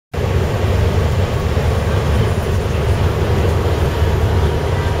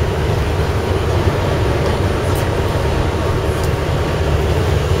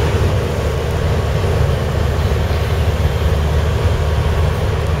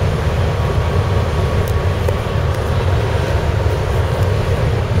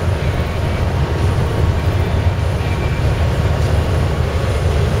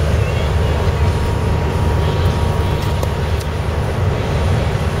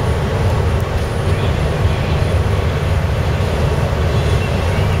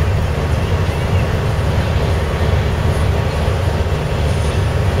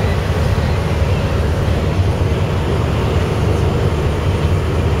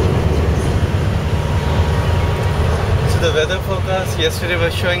weather forecast. Yesterday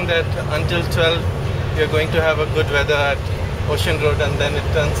was showing that until 12 we are going to have a good weather at Ocean Road, and then it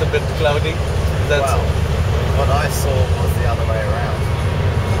turns a bit cloudy. That's wow. What I saw was the other way around.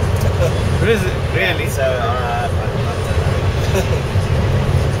 Really? Yeah, so I don't know.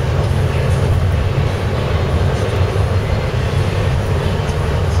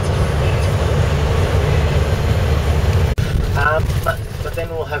 But then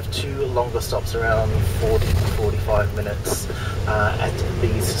we'll have two longer stops around 40 to 45 minutes at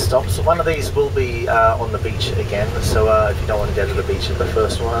these stops. One of these will be on the beach again, so if you don't want to go to the beach at the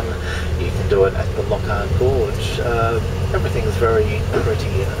first one, you can do it at the Loch Ard Gorge. Everything is very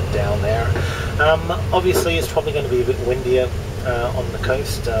pretty down there. Obviously it's probably going to be a bit windier on the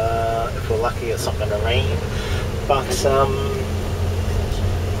coast. If we're lucky, it's not going to rain, but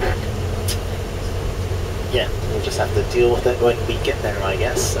yeah, we'll just have to deal with it when we get there, I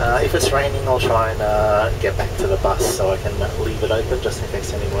guess. If it's raining, I'll try and get back to the bus so I can leave it open just in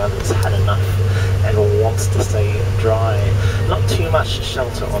case anyone's had enough and wants to stay dry. Not too much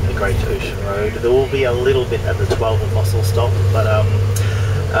shelter on the Great Ocean Road. There will be a little bit at the 12 Apostle stop, but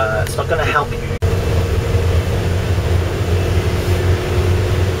it's not going to help you.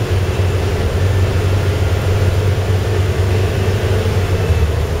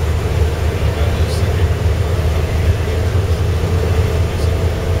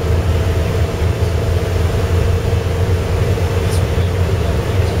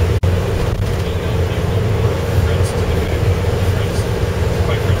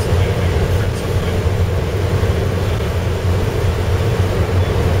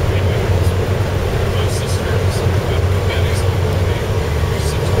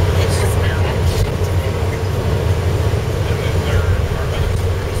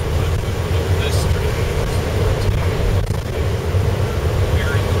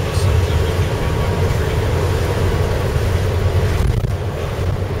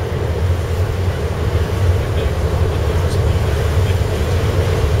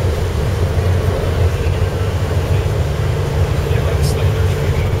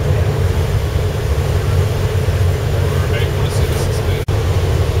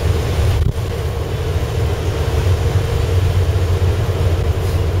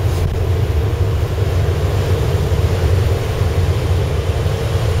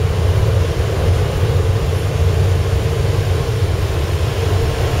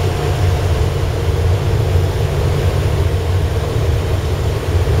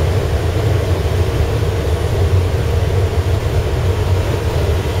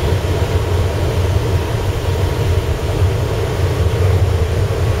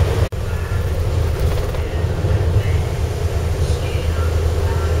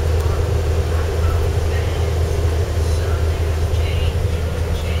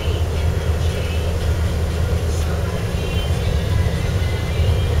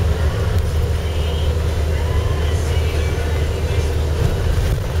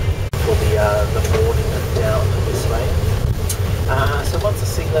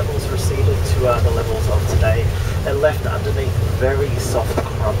 Left underneath very soft,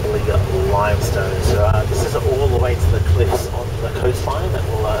 crumbly limestone. So this is all the way to the cliffs on the coastline that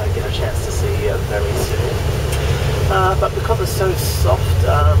we'll get a chance to see very soon. But because it's so soft,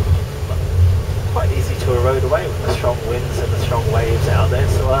 quite easy to erode away with the strong winds and the strong waves out there.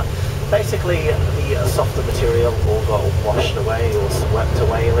 So basically the softer material all got washed away or swept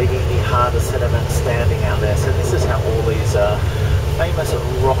away, leaving the harder sediment standing out there. So this is how all these famous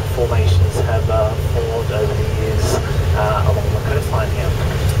rock formations have formed over the years along the coastline here.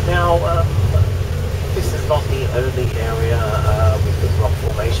 Now, this is not the only area with the rock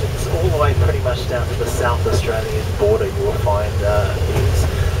formations. All the way pretty much down to the South Australian border you will find these.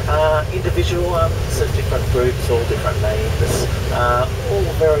 Individual so different groups, all different names, all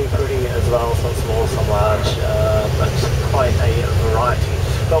very pretty as well, some small, some large, but quite a variety.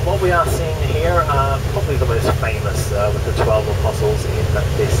 But what we are seeing here are probably the most famous with the 12 Apostles in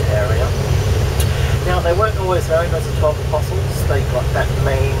this area. Now, they weren't always known as the 12 Apostles. They got that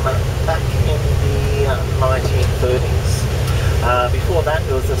name back in the 1930s. Before that,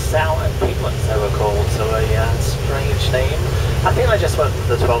 it was the Sow and Piglets they were called, so a strange name. I think I just went with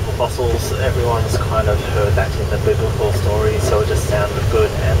the 12 Apostles. Everyone's kind of heard that in the biblical stories, so it just sounded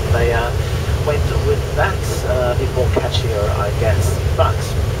good, and they went with that, a bit more catchier, I guess. But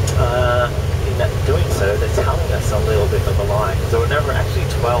in doing so, they're telling us a little bit of a lie, because there were never actually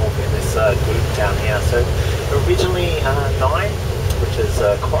 12 in this group down here. So originally 9, which is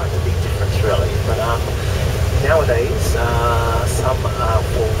quite a big difference really, but nowadays some are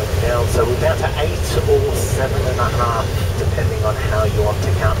falling down, so we're down to 8 or 7.5 depending on how you want to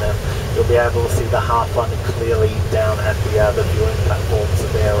count them. You'll be able to see the half one clearly down at the viewing platforms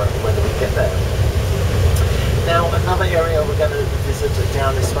there when we get there. Now, another area we're going to visit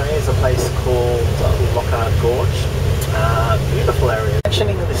down this way is a place called Loch Ard Gorge. Beautiful area. I'm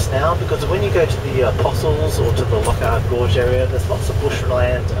mentioning this now because when you go to the Apostles or to the Loch Ard Gorge area, there's lots of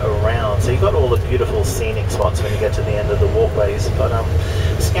bushland around. So you've got all the beautiful scenic spots when you get to the end of the walkways. But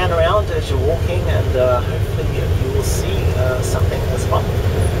scan around as you're walking and hopefully you will see something as well.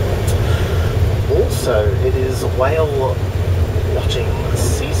 Also, it is whale watching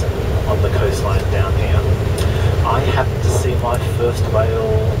season on the coastline down here. I happened to see my first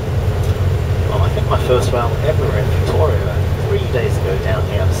whale, well, I think my first whale ever in Victoria 3 days ago down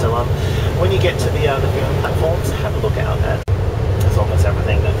here. So when you get to the viewing platforms, have a look out at. As long as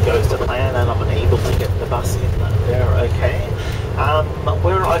everything goes to plan and I'm able to get the bus in there, okay.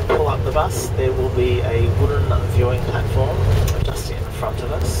 Where I pull up the bus, there will be a wooden viewing platform just in front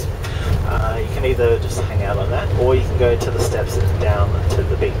of us. You can either just hang out on that, or you can go to the steps and down to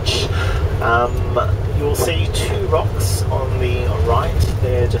the beach. You'll see two rocks on the right.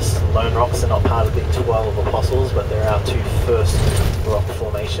 They're just lone rocks. They're not part of the 12 Apostles, but they're our two first rock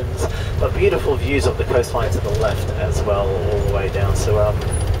formations. But beautiful views of the coastline to the left as well, all the way down. So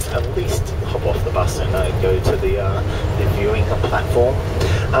at least hop off the bus and go to the viewing platform.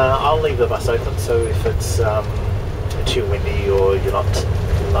 I'll leave the bus open, so if it's too windy or you're not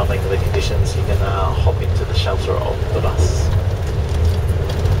loving the conditions, you can hop into the shelter of the bus.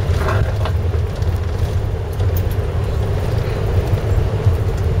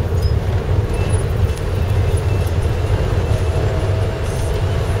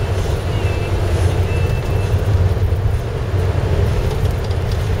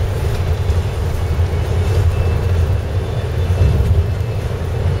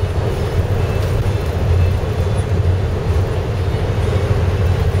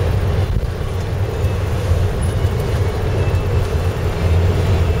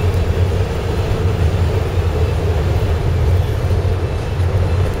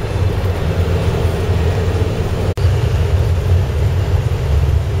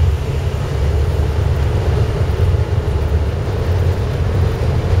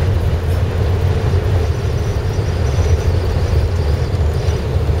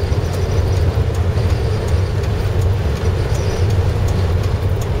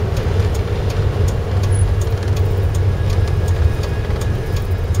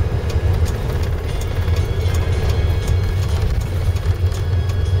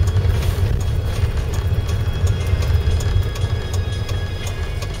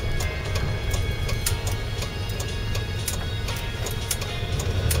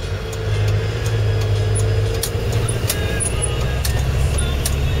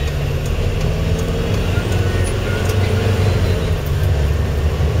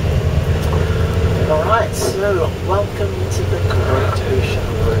 Welcome to the Great Ocean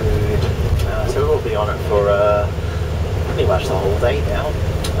Road. So we'll be on it for pretty much the whole day now,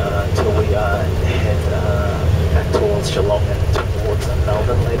 until we head back towards Geelong and towards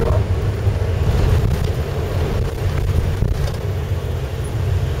Melbourne later on.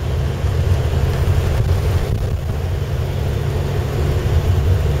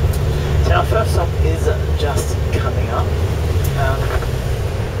 So our first stop is just coming up.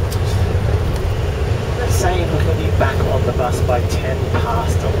 Let's say we're going to be back on the bus by 10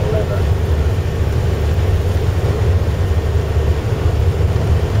 past 11.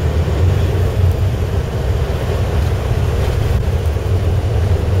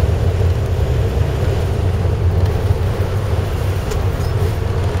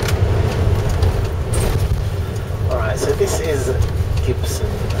 Alright, so this is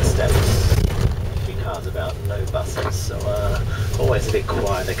Gibsons Steps. A few cars about, no buses, so always a bit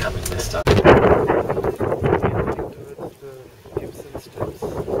quieter coming this time. Gibsons Steps.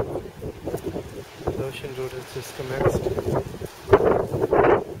 The ocean road has just commenced.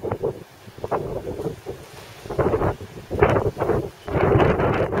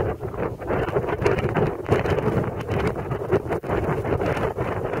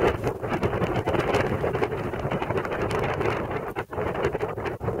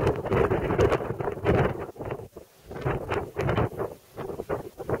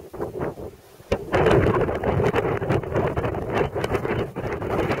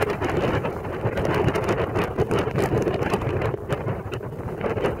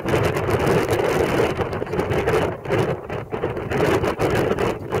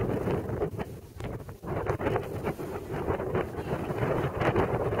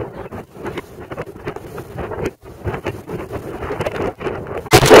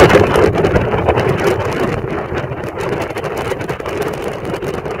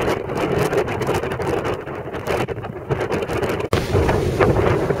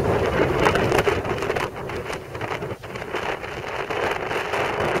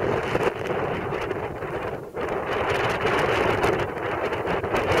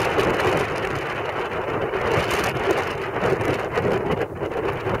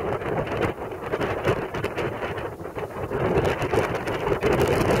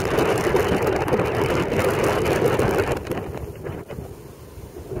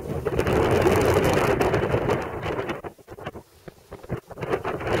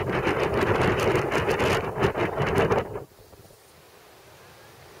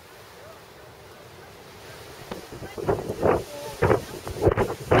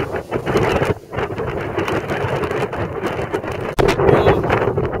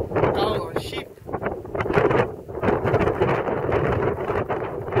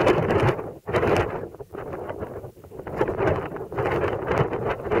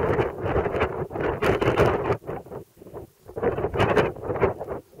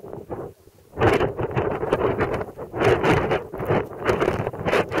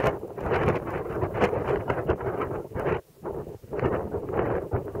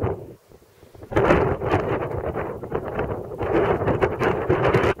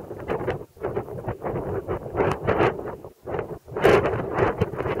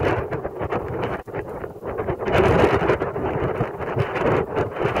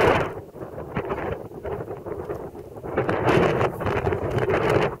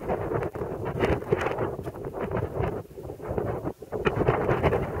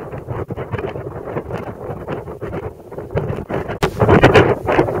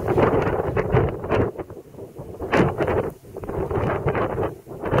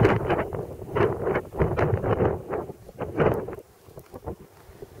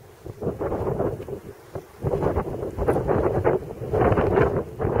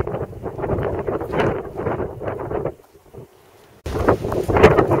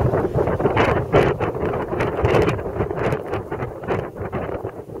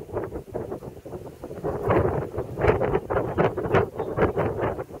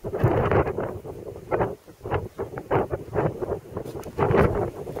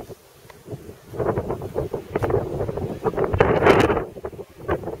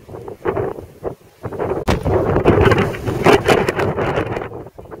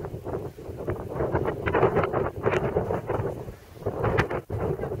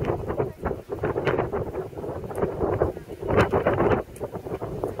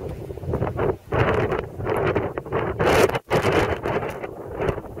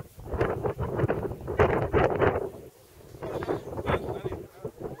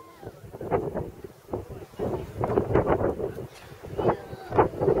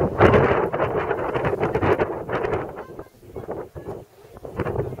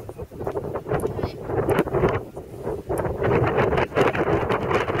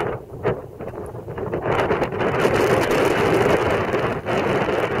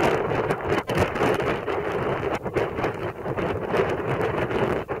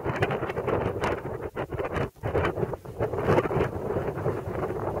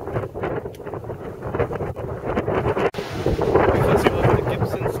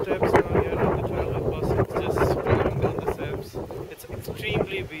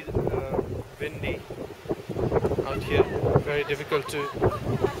 extremely windy out here. Very difficult to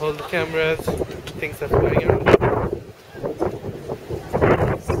hold the cameras, things are flying around.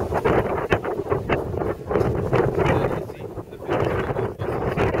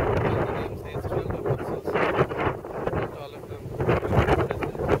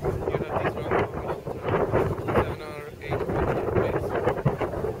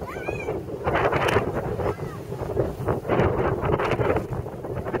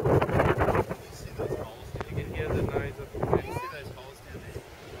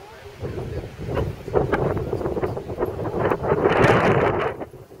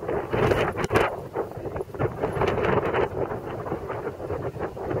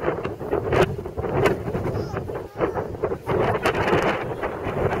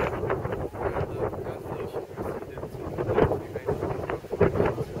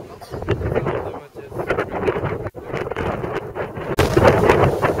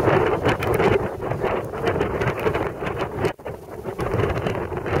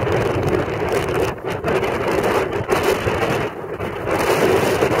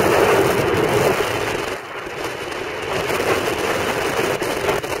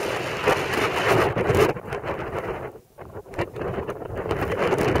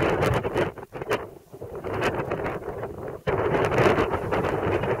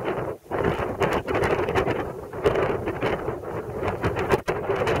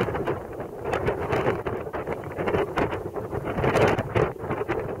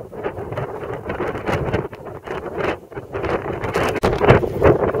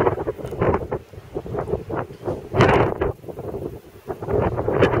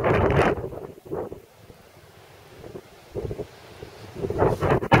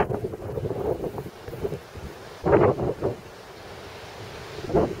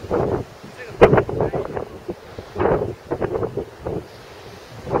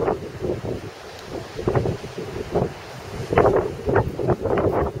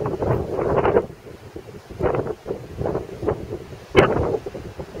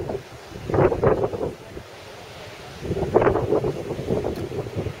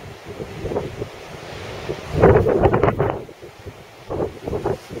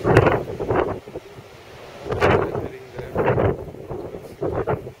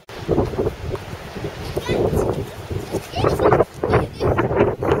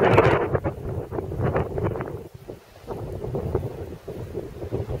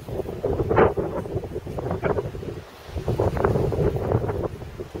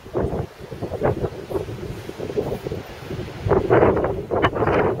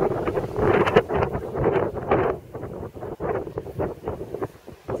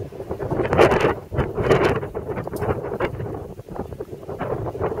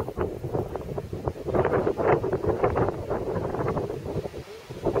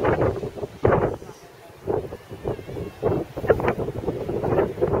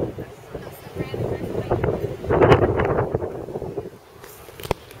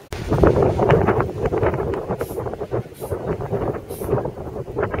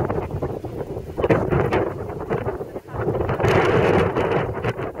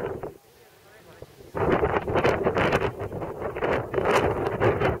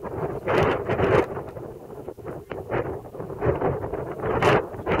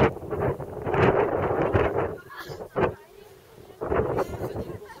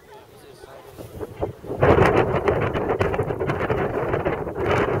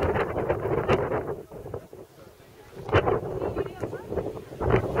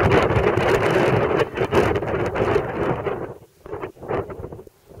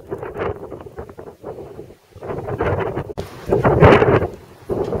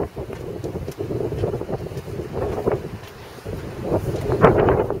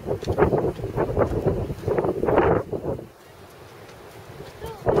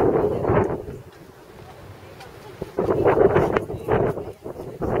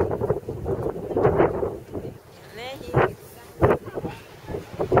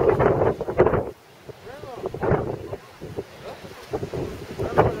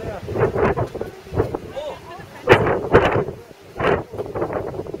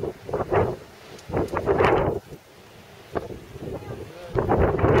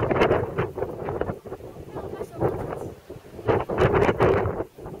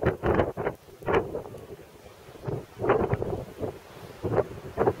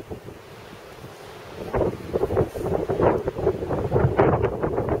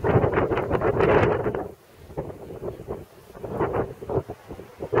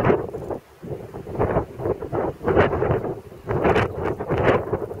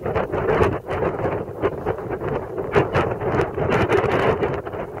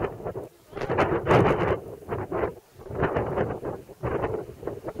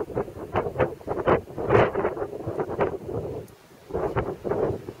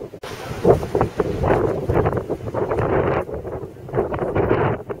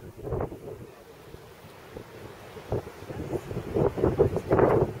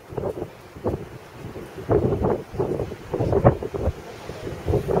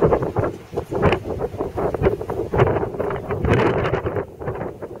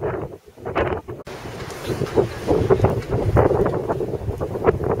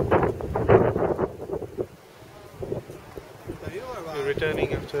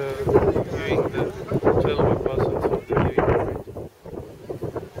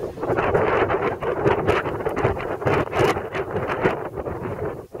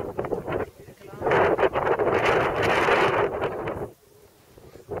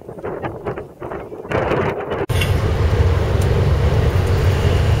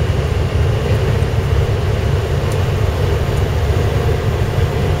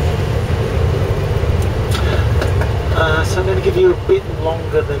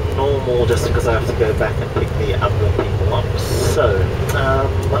 more just because I have to go back and pick the other people up. So,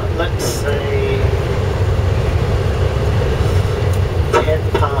 let's say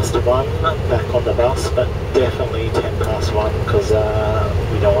 10 past 1 back on the bus, but definitely 10 past 1 because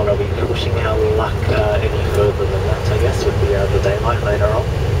we don't want to be pushing our luck any further than that, I guess, with the daylight later on.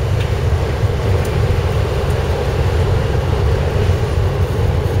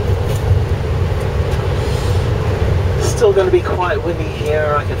 Still going to be quite windy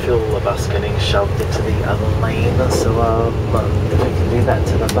here. I can feel the bus getting shoved into the other lane, so if we can do that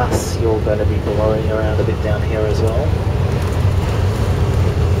to the bus, you're going to be blowing around a bit down here as well.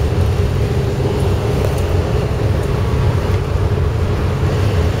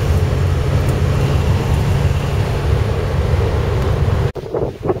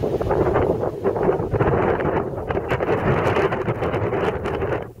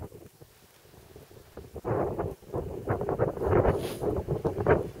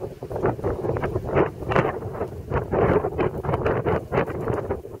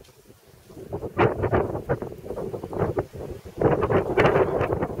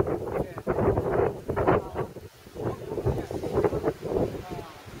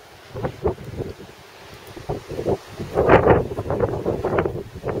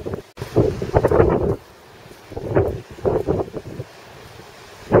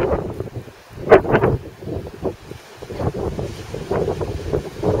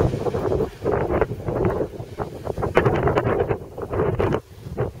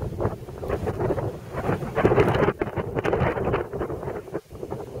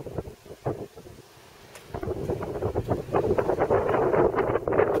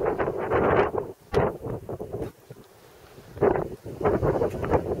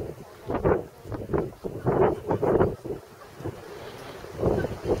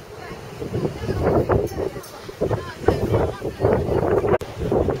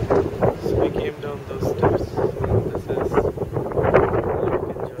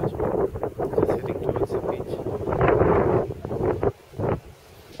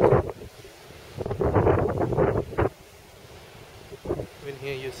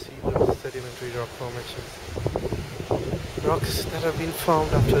 Rocks that have been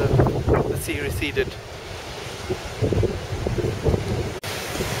formed after the sea receded.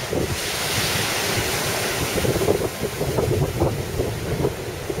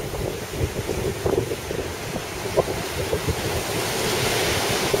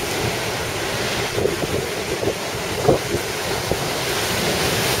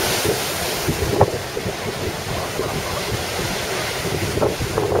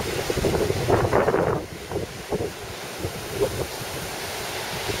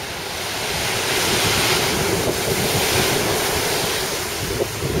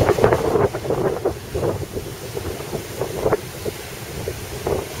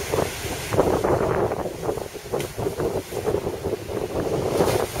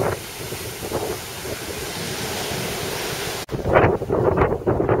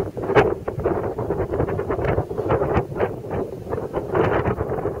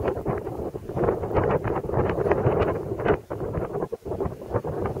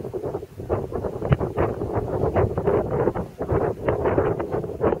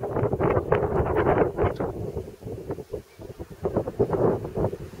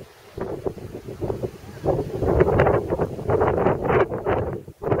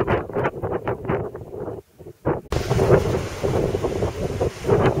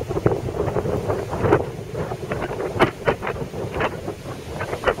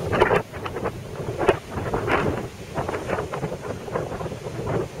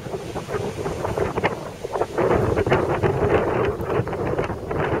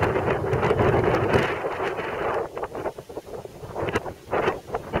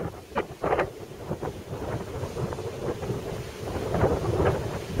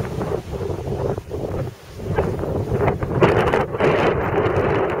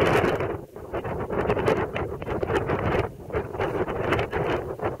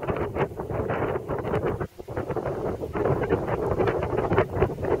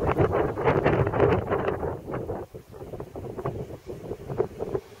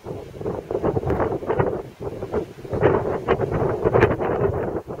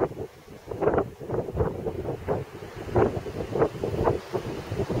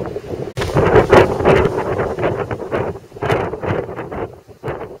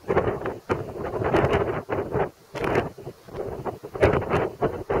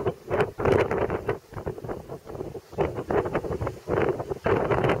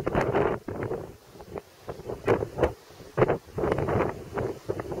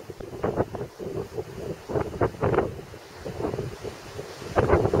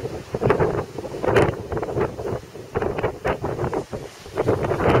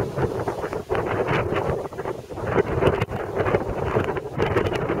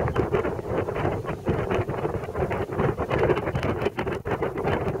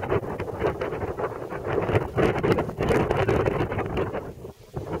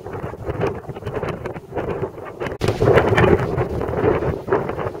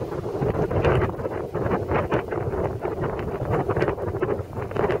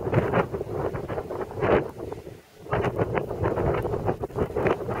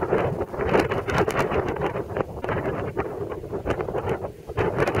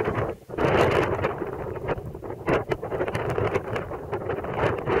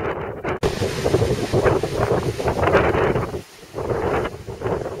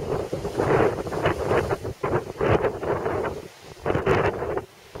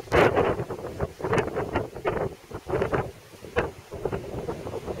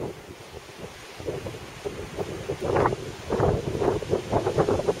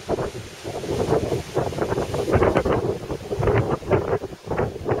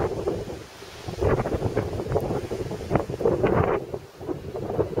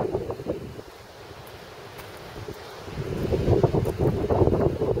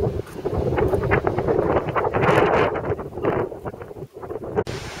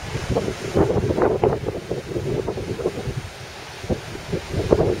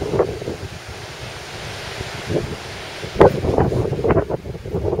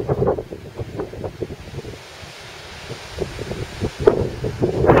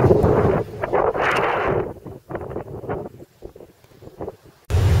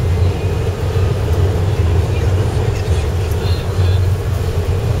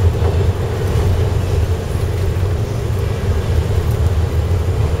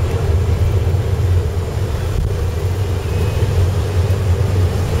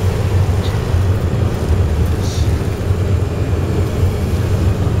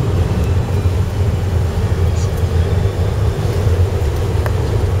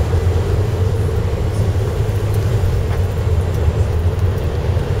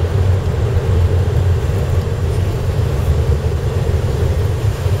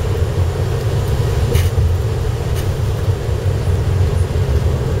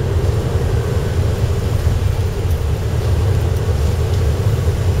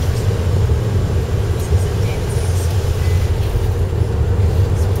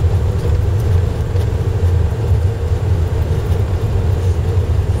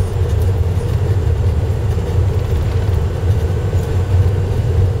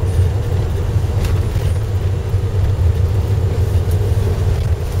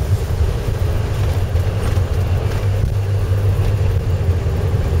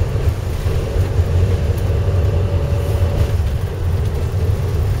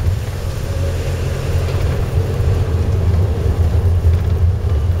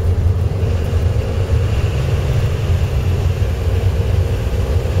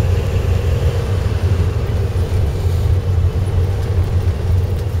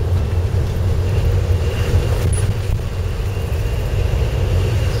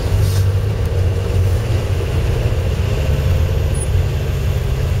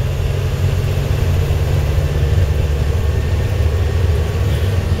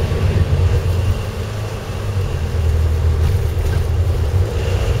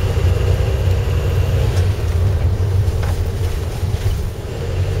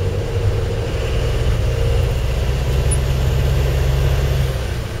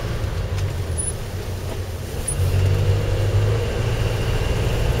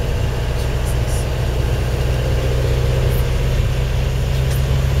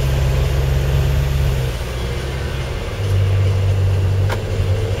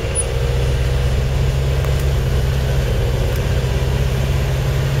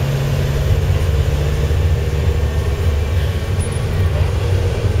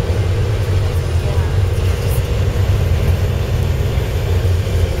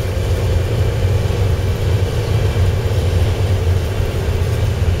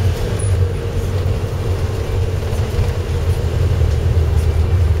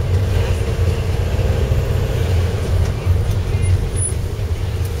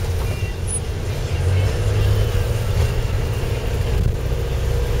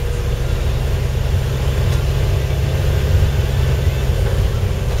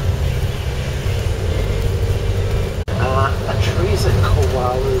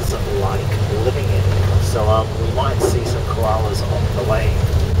 the way.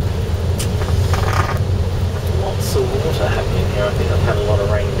 Lots of water happening here. I think I've had a lot of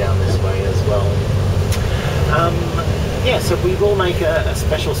rain down this way as well. Yeah, so we will make a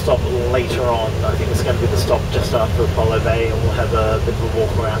special stop later on. I think it's going to be the stop just after Apollo Bay, and we'll have a bit of a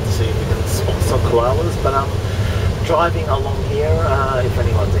walk around to see if we can spot some koalas. But driving along here, if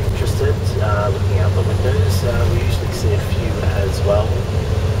anyone's interested, looking out the windows, we usually see a few as well.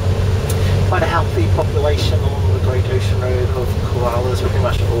 Quite a healthy population along the Great Ocean Road of koalas, pretty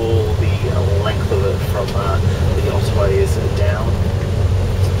much all the length of it from the Ottoways down.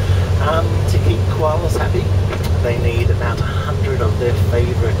 To keep koalas happy, they need about 100 of their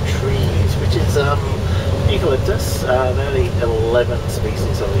favourite trees, which is eucalyptus. There are the 11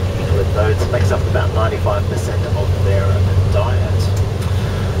 species of eucalyptus. It makes up about 95% of their diet.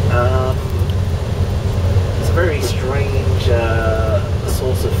 It's a very strange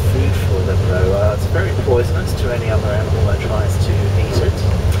source of food for them though. It's very poisonous to any other animal that tries to eat it.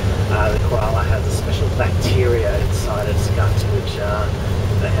 The koala has a special bacteria inside its gut which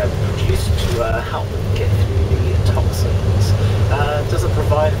they have produced to help them get through the toxins. It doesn't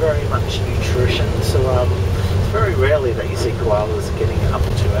provide very much nutrition, so it's very rarely that you see koalas getting up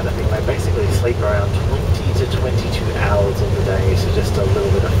to anything. They basically sleep around 20 to 22 hours of the day, so just a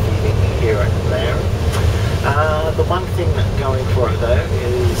little bit of feeding here and there. The one thing going for it though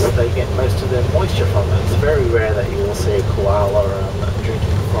is they get most of their moisture from it. It's very rare that you will see a koala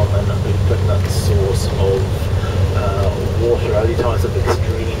drinking from an open source of water. Only times of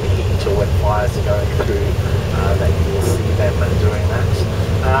extreme heat or when fires are going through that you will see them doing that.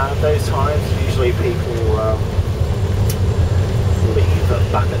 Those times usually people leave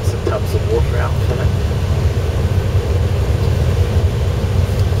buckets and tubs of water out for them.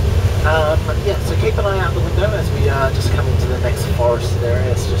 Yeah, so keep an eye out the window as we just come into the next forested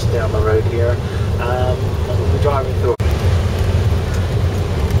area. It's just down the road here. We'll be driving through.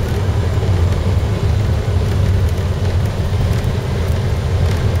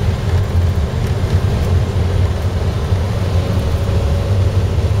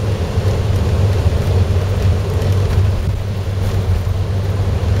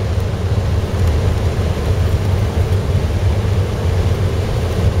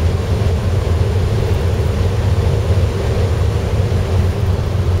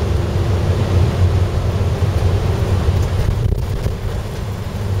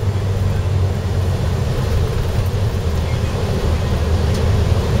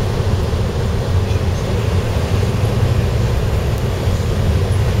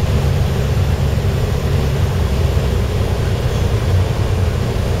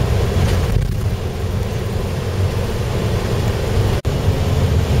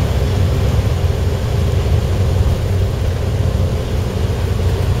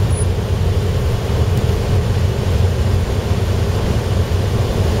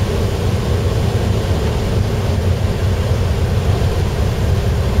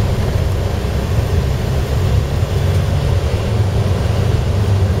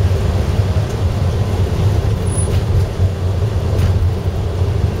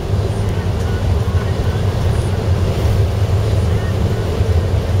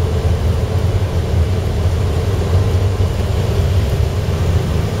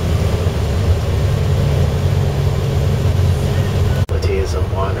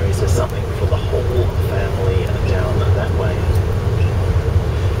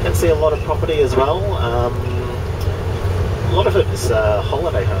 As well. A lot of it is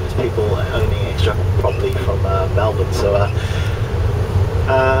holiday homes, people owning extra property from Melbourne, so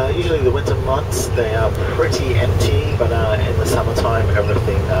usually the winter months they are pretty empty, but in the summertime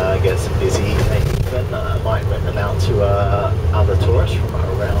everything gets busy. They even might rent them out to other tourists from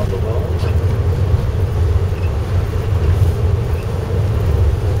around the world.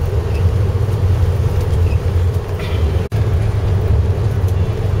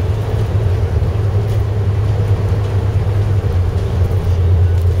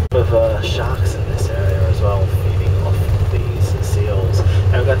 Sharks in this area as well, feeding off these seals.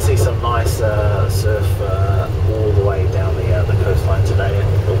 And we're going to see some nice surf all the way down the coastline today. I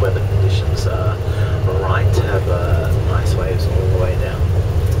think the weather conditions are right to have nice waves all the way down.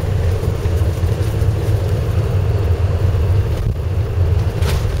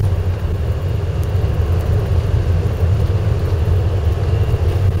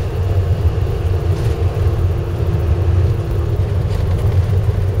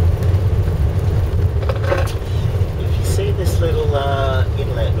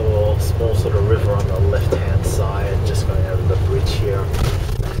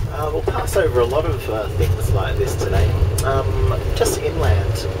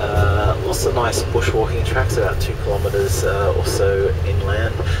 lots of nice bushwalking tracks, about 2 kilometres or so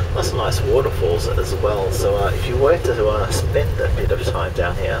inland. Lots of nice waterfalls as well. So if you were to spend a bit of time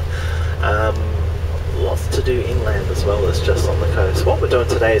down here, lots to do inland as well as just on the coast. What we're doing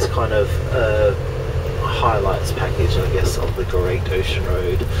today is kind of highlights package, I guess, of the Great Ocean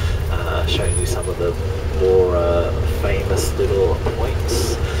Road, showing you some of the more famous little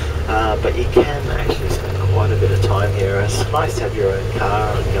points. But you can actually spend quite a bit of time here. It's nice to have your own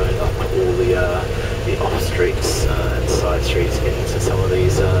car and going up all the off streets and side streets, getting to some of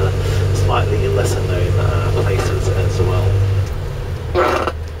these slightly lesser known places as well.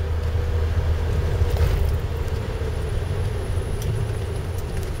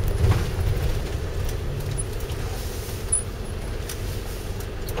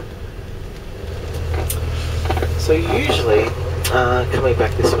 So usually, coming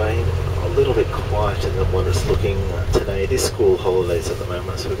back this way, a little bit quieter than what it's looking today. It is school holidays at the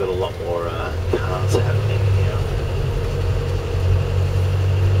moment, so we've got a lot more cars happening here.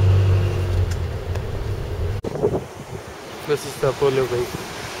 This is the Apollo Bay.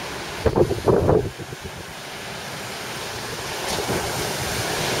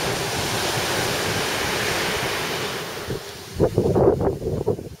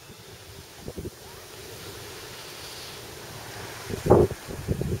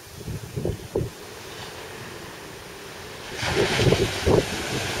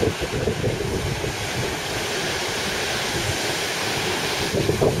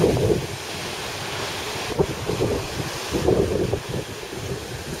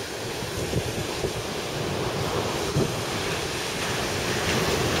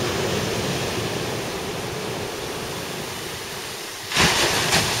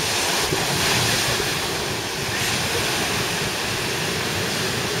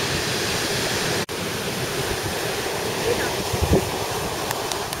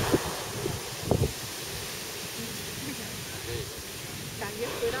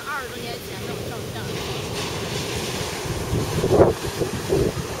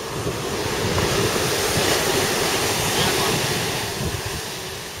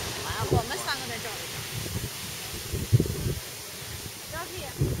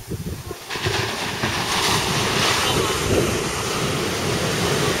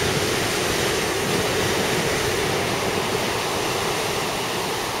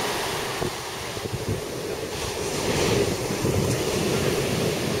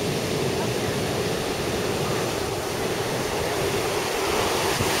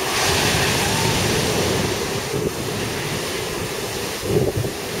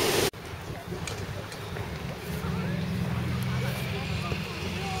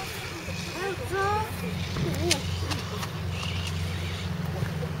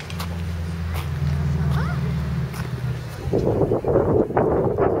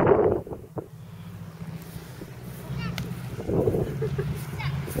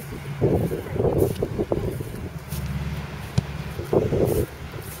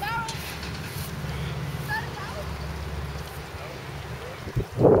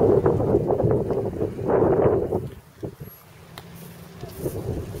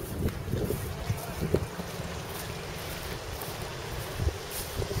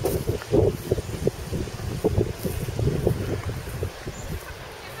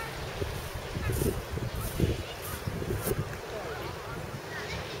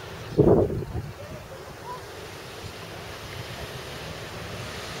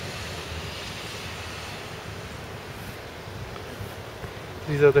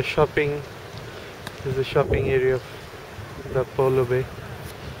 These are the shopping. This is the shopping area of the Apollo Bay.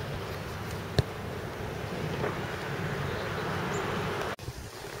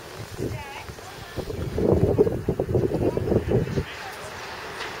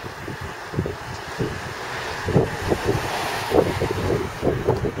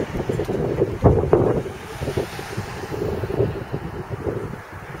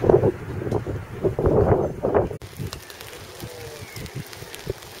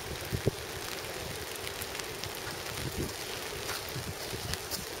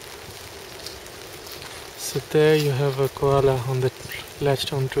 So there you have a koala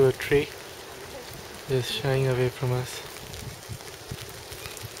latched onto a tree, just shying away from us.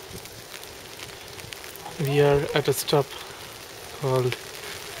 We are at a stop called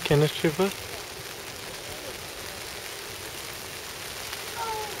Kennet River.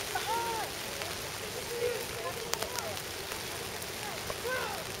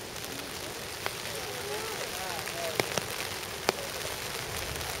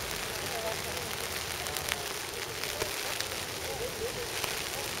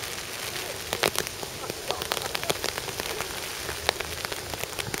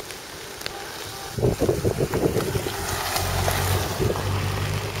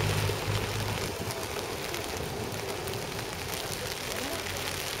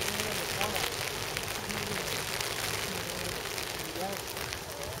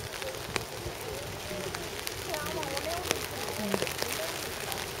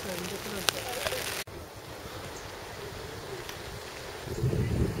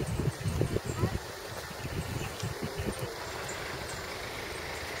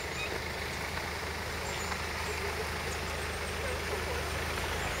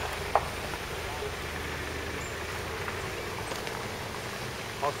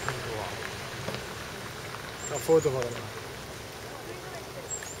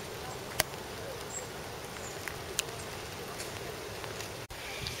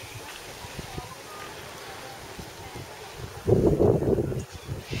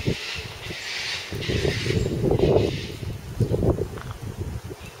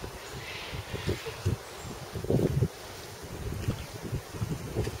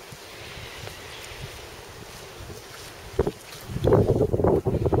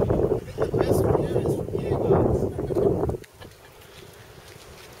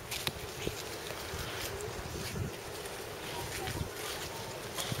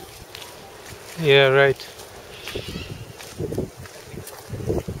 Yeah, right.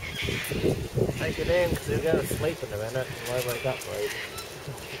 Take it in because you're going to sleep in a minute and won't wake up, right?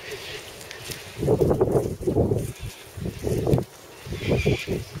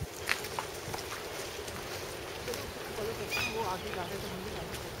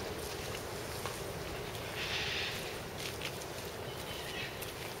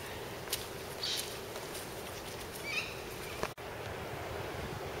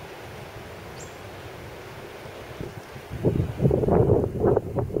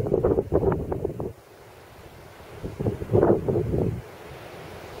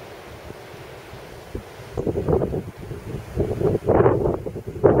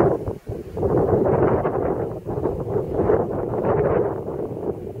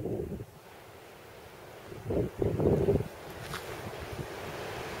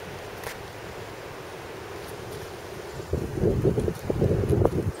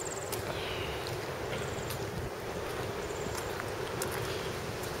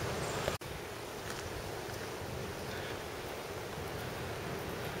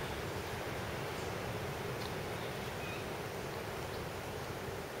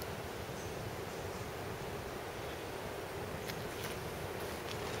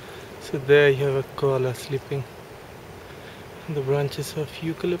 So there you have a koala sleeping on the branches of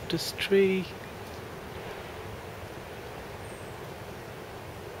eucalyptus tree.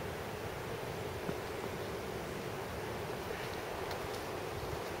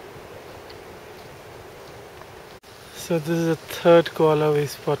 So this is the third koala we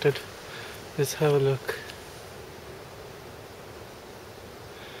spotted. Let's have a look.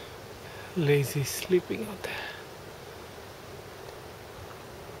 Lazy sleeping out there.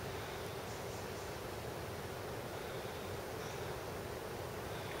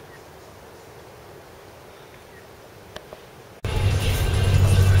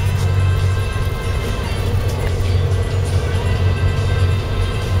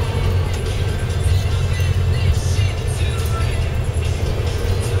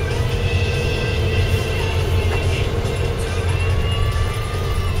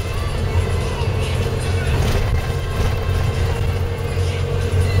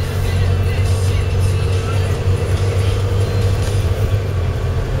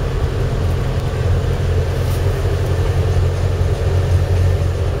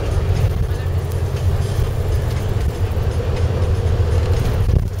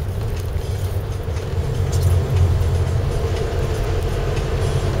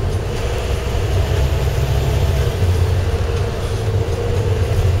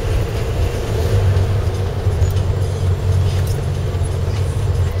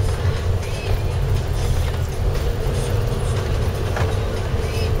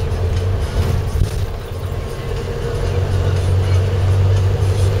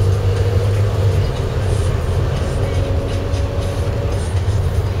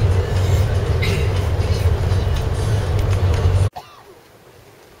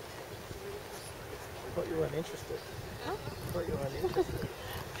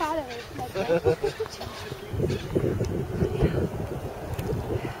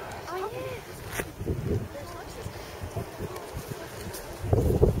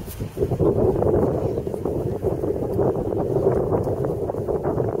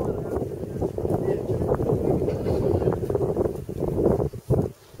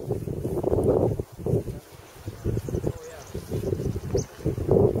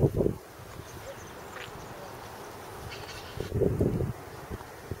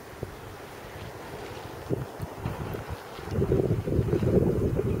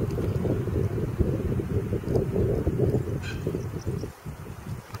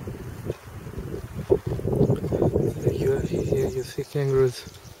 Here you see kangaroos.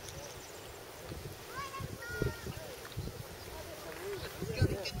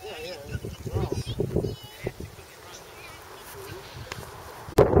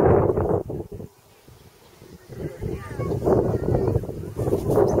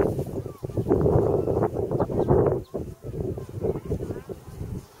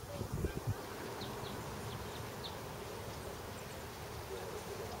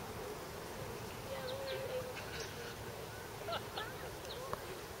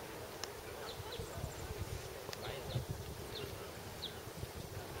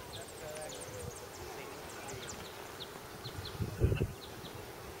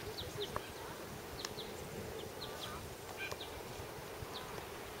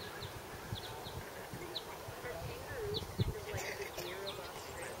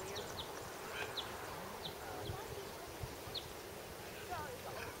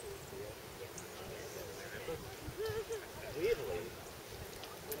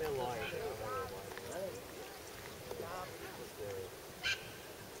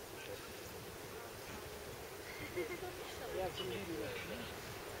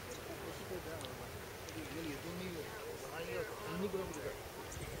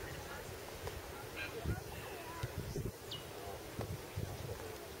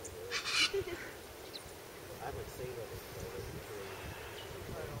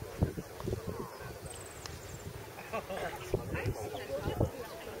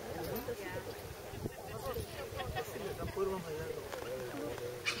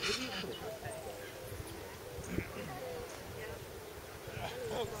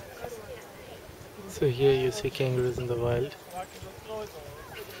 So here you see kangaroos in the wild.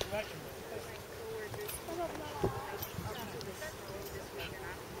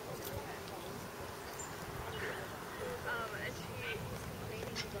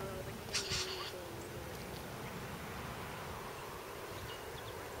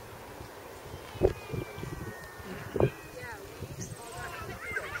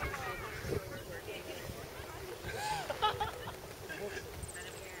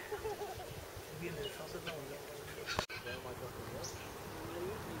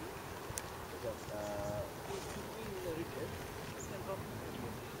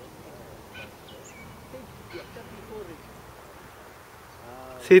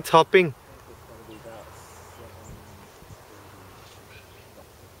 See, it's hopping.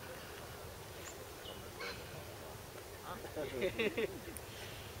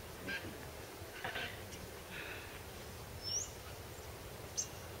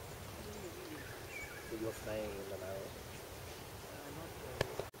 You're staying in the night.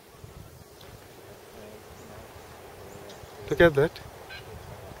 Look at that.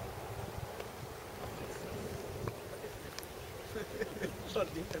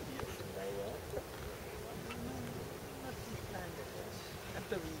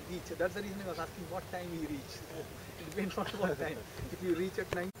 After we reach, that's the reason I was asking what time we reach. It depends on what time. If you reach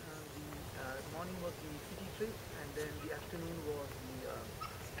at 9, the morning was the city trip, and then the afternoon was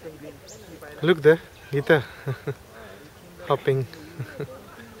the penguin sleep island. Look there, Geeta. Hopping.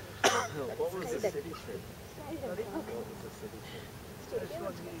 What was the city trip? What was the city trip? It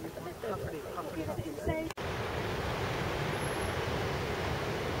was the half a day.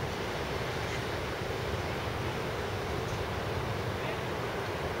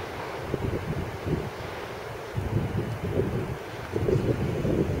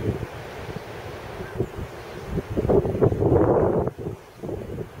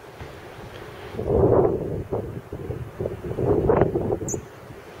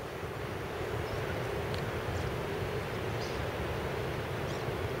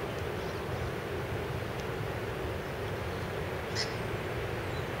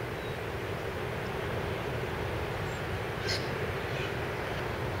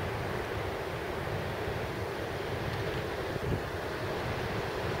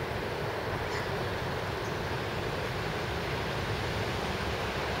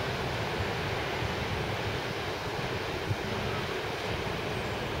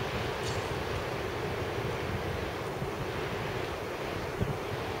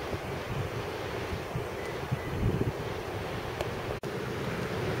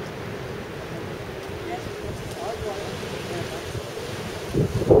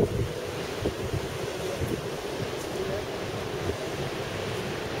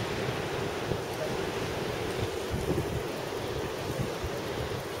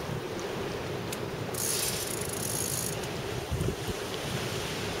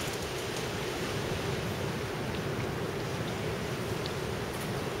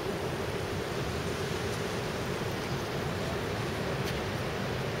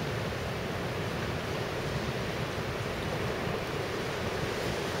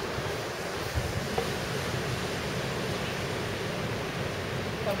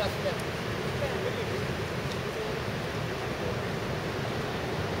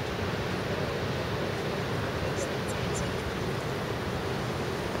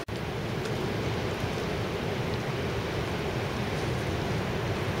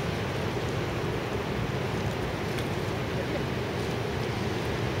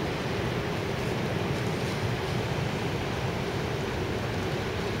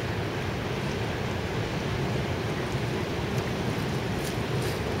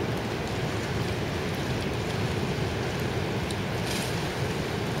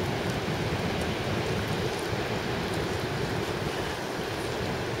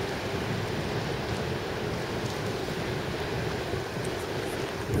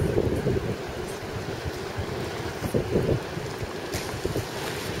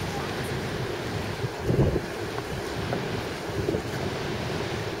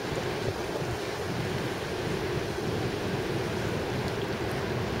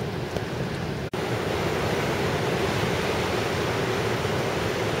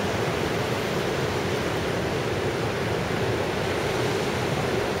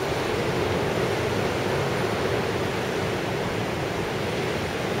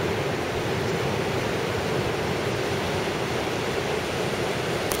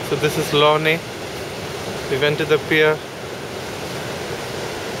 this is Lorne. We went to the pier.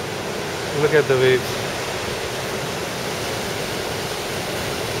 Look at the waves.